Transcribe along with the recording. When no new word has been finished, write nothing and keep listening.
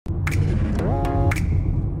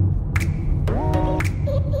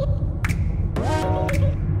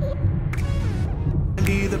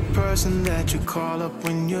person that you call up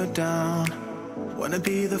when you're down. Wanna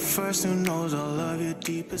be the first who knows all of your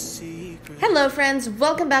deepest secrets. Hello friends,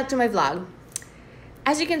 welcome back to my vlog.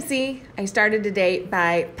 As you can see, I started today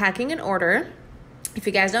by packing an order. If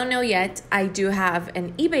you guys don't know yet, I do have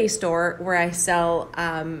an eBay store where I sell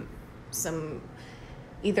some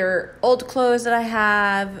either old clothes that I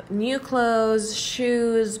have, new clothes,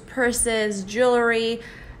 shoes, purses, jewelry,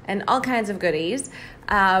 and all kinds of goodies.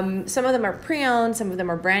 Some of them are pre-owned, some of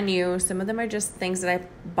them are brand new, some of them are just things that I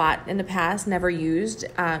bought in the past, never used,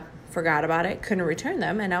 forgot about it, couldn't return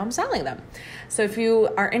them, and now I'm selling them. So if you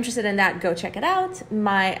are interested in that, go check it out.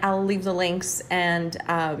 I'll leave the links and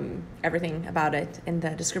everything about it in the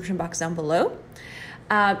description box down below.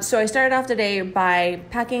 So I started off today by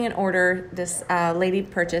packing an order. This lady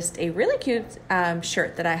purchased a really cute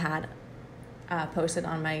shirt that I had posted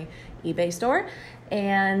on my eBay store.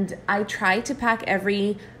 And I try to pack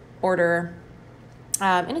every order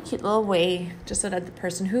in a cute little way, just so that the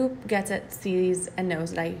person who gets it sees and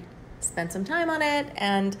knows that I spent some time on it,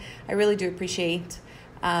 and I really do appreciate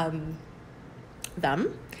them.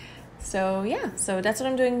 So yeah, so that's what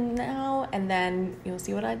I'm doing now, and then you'll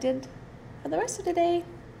see what I did for the rest of the day.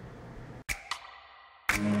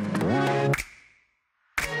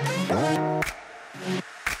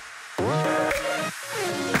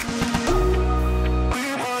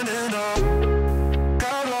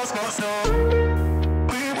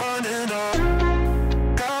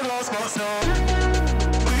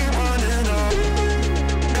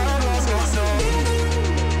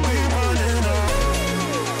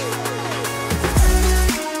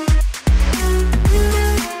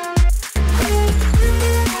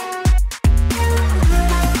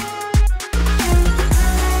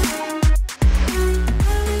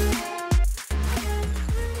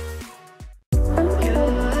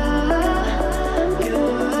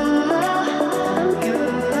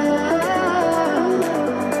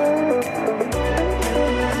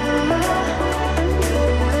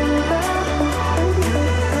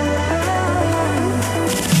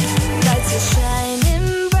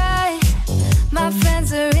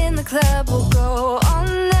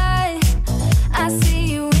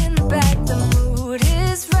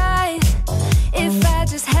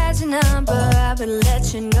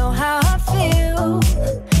 Let you know how I feel.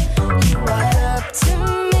 You walk up to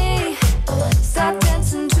me, start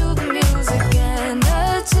dancing to the music,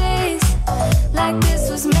 energies like this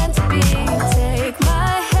was meant to be. Take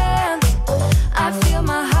my hand, I feel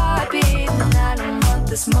my heart beat, and I don't want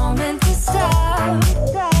this moment to stop.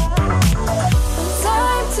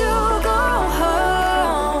 Time to go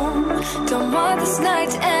home, don't want this night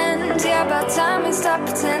to end. Yeah, about time we stop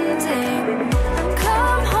pretending.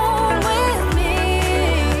 Come home with me.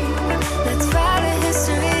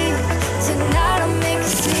 Tonight I'll make you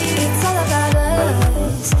see it's all about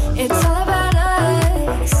us. It's all about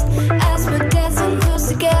us. As we're dancing close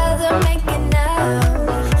together, making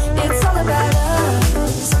out. It's all about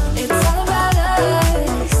us. It's all about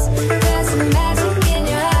us. There's some magic in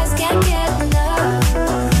your eyes, can't get enough.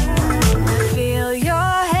 Feel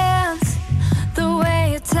your hands, the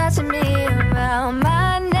way you're touching me around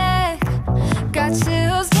my neck. Got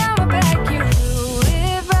chills down my back, you do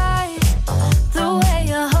it right. The way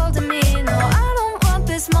you're holding me,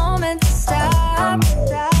 moment to stop.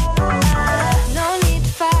 No need to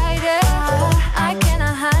fight it, I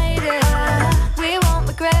cannot hide it. We won't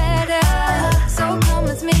regret it, so come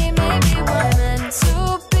with me. Maybe we're meant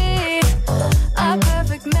to be a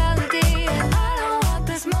perfect melody, and I don't want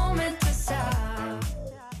this moment to stop.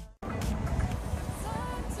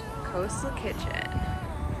 Coastal Kitchen.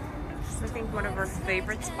 This is, I think, one of our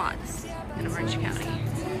favorite spots in Orange County.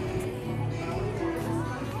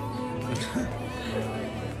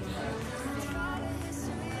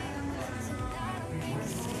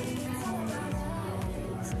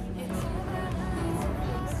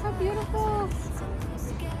 Beautiful.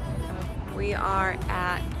 We are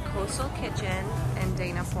at Coastal Kitchen in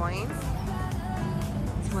Dana Point.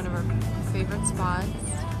 It's one of our favorite spots.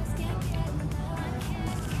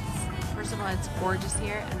 First of all, it's gorgeous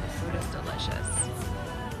here and the food is delicious.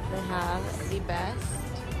 They have the best.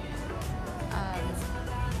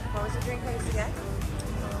 What was the drink I used to get?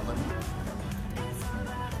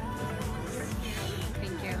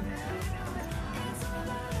 Thank you.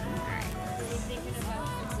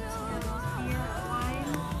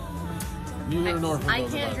 Neither nor from I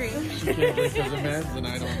can't drink. She can't drink because of meds, and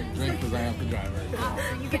I don't drink because I have to drive her. Oh,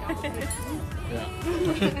 you get it. Yeah.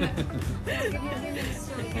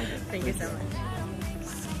 Thank you so much.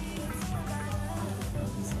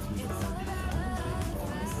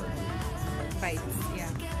 Bites, yeah.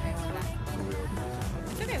 I want that.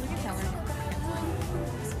 It's okay, we can tell her.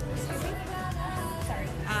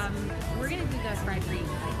 fried green.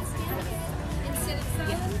 Instead of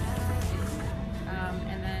salad?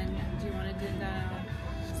 And then, do you want to do the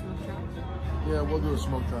smoked drop? Yeah, we'll do a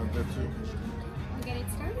smoked drop there too. We'll get it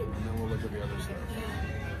started. And then we'll look at the other stuff.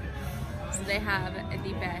 So they have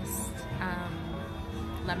the best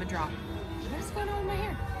lemon drop. What is going on with my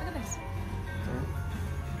hair? Look at this.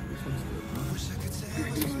 This one's good.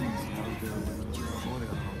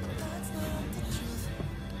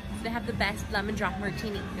 They have the best lemon drop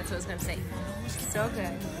martini. That's what I was gonna say. So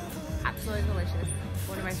good. Absolutely delicious.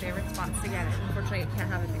 One of my favorite spots to get it. Unfortunately, I can't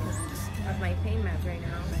have it because of my pain meds right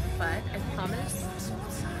now. But I promise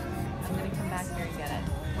I'm gonna come back here and get it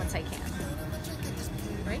once I can.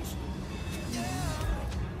 Right?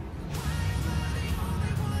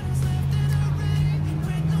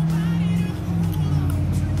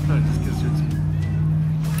 Just kiss your teeth.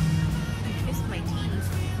 Kiss my teeth.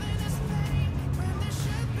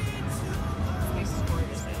 This is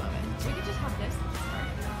gorgeous. I love it. We could just have this.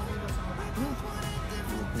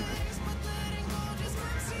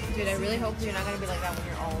 Dude, I really hope you're not gonna be like that when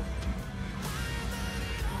you're old.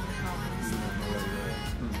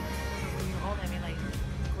 When you're old, I mean like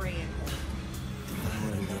gray and old.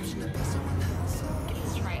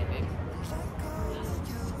 Let's try it, babe.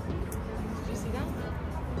 Did you see that?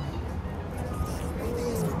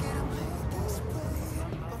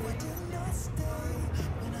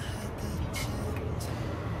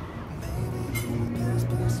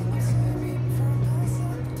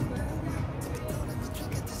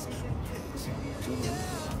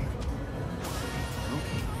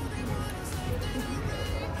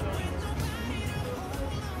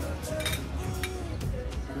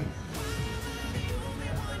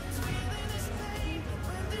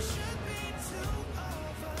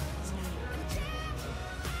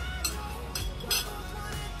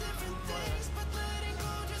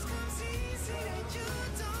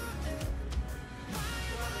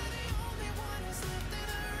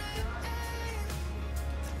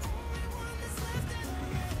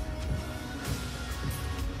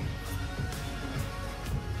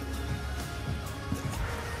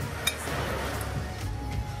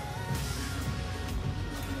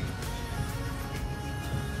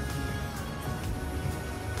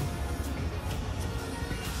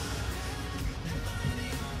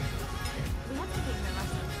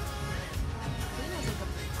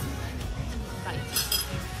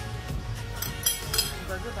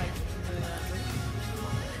 Burger bites.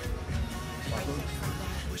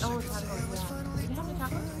 Oh, tacos, yeah. Do you have any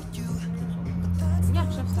tacos? Yeah,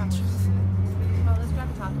 chef's tacos. Well, let's grab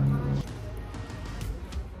a taco.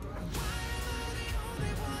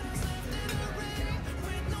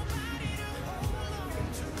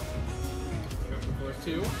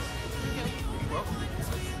 Two.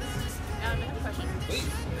 I have a question.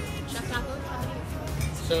 Please. Chef tacos, how many?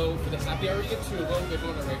 So for the happy hour, you get two of them. If you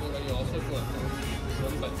want a regular one, you also get one.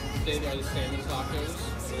 But today they are the salmon tacos.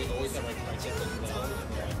 So we always have our tri-tip as well.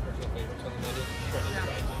 They're my personal favorites on the menu. Shredded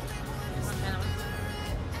tri-tip.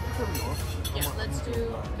 Yeah, let's do,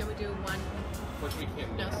 can we do one? Which we can.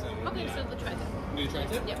 No. Okay, so the tri-tip. Do the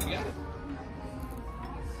tri-tip? Yep. Yeah.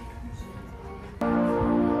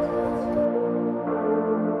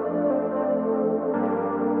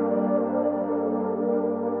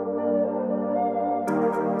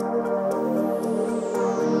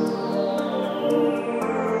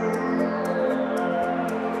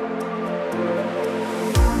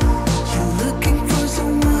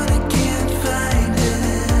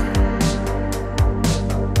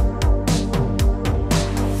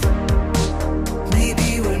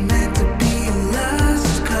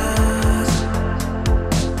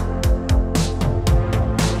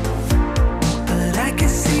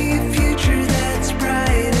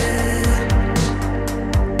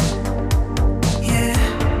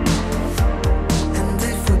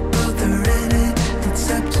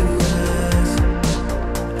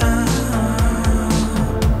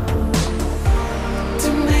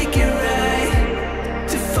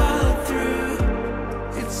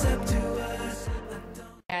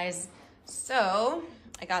 So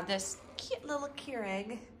I got this cute little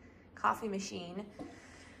Keurig coffee machine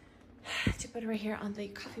to put right here on the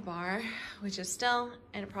coffee bar, which is still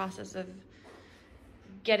in a process of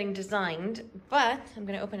getting designed, but I'm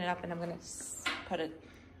gonna open it up and I'm gonna put it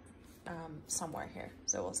somewhere here,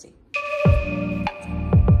 so we'll see.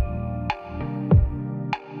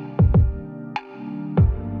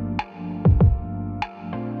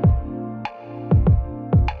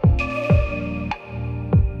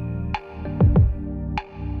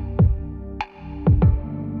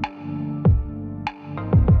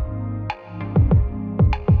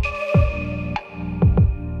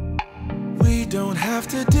 We don't have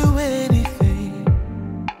to do anything.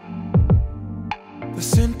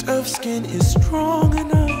 curved skin is strong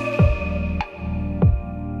enough.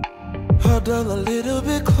 Huddle a little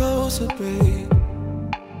bit closer, babe.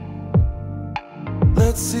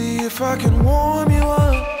 Let's see if I can warm you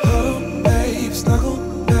up. Huddle, babe, snuggle,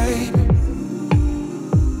 baby.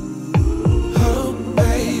 Huddle,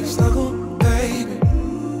 babe, snuggle, baby.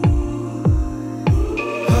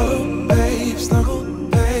 Huddle, babe, snuggle,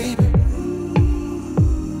 baby.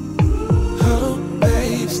 Huddle,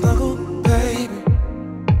 babe, snuggle, baby.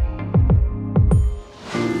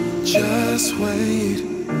 Just wait.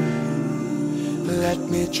 Let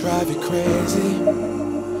me drive you crazy,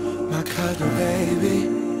 my cuddle baby.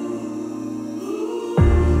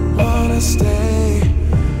 Wanna stay?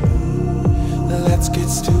 Let's get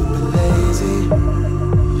stupid lazy,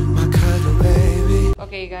 my cuddle baby.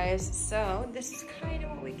 Okay, you guys, so this is kind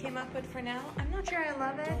of what we came up with for now. I'm not sure I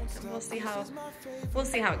love it. We'll see how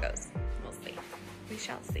it goes. We'll see. We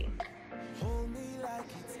shall see.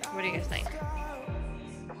 What do you guys think?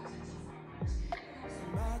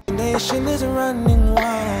 Nation is running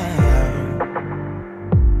wild.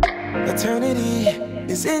 Eternity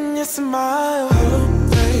is in your smile. Huddle,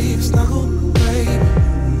 babe, snuggle, babe.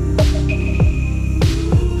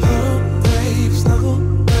 Huddle, babe, snuggle,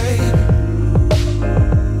 babe.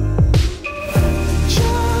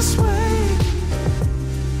 Just wait.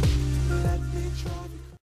 Let me try.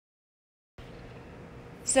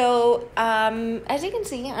 So, as you can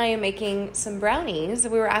see, I am making some brownies.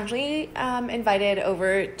 We were actually invited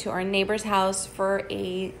over to our neighbor's house for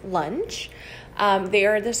a lunch. They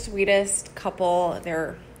are the sweetest couple.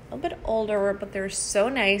 They're a little bit older, but they're so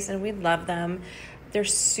nice and we love them. They're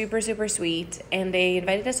super, super sweet. And they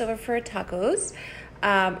invited us over for tacos.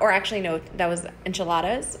 Or actually, no, that was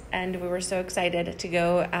enchiladas. And we were so excited to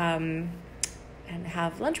go and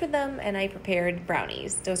have lunch with them. And I prepared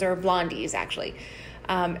brownies. Those are blondies, actually.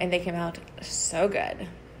 And they came out so good.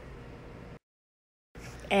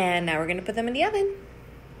 And now we're going to put them in the oven.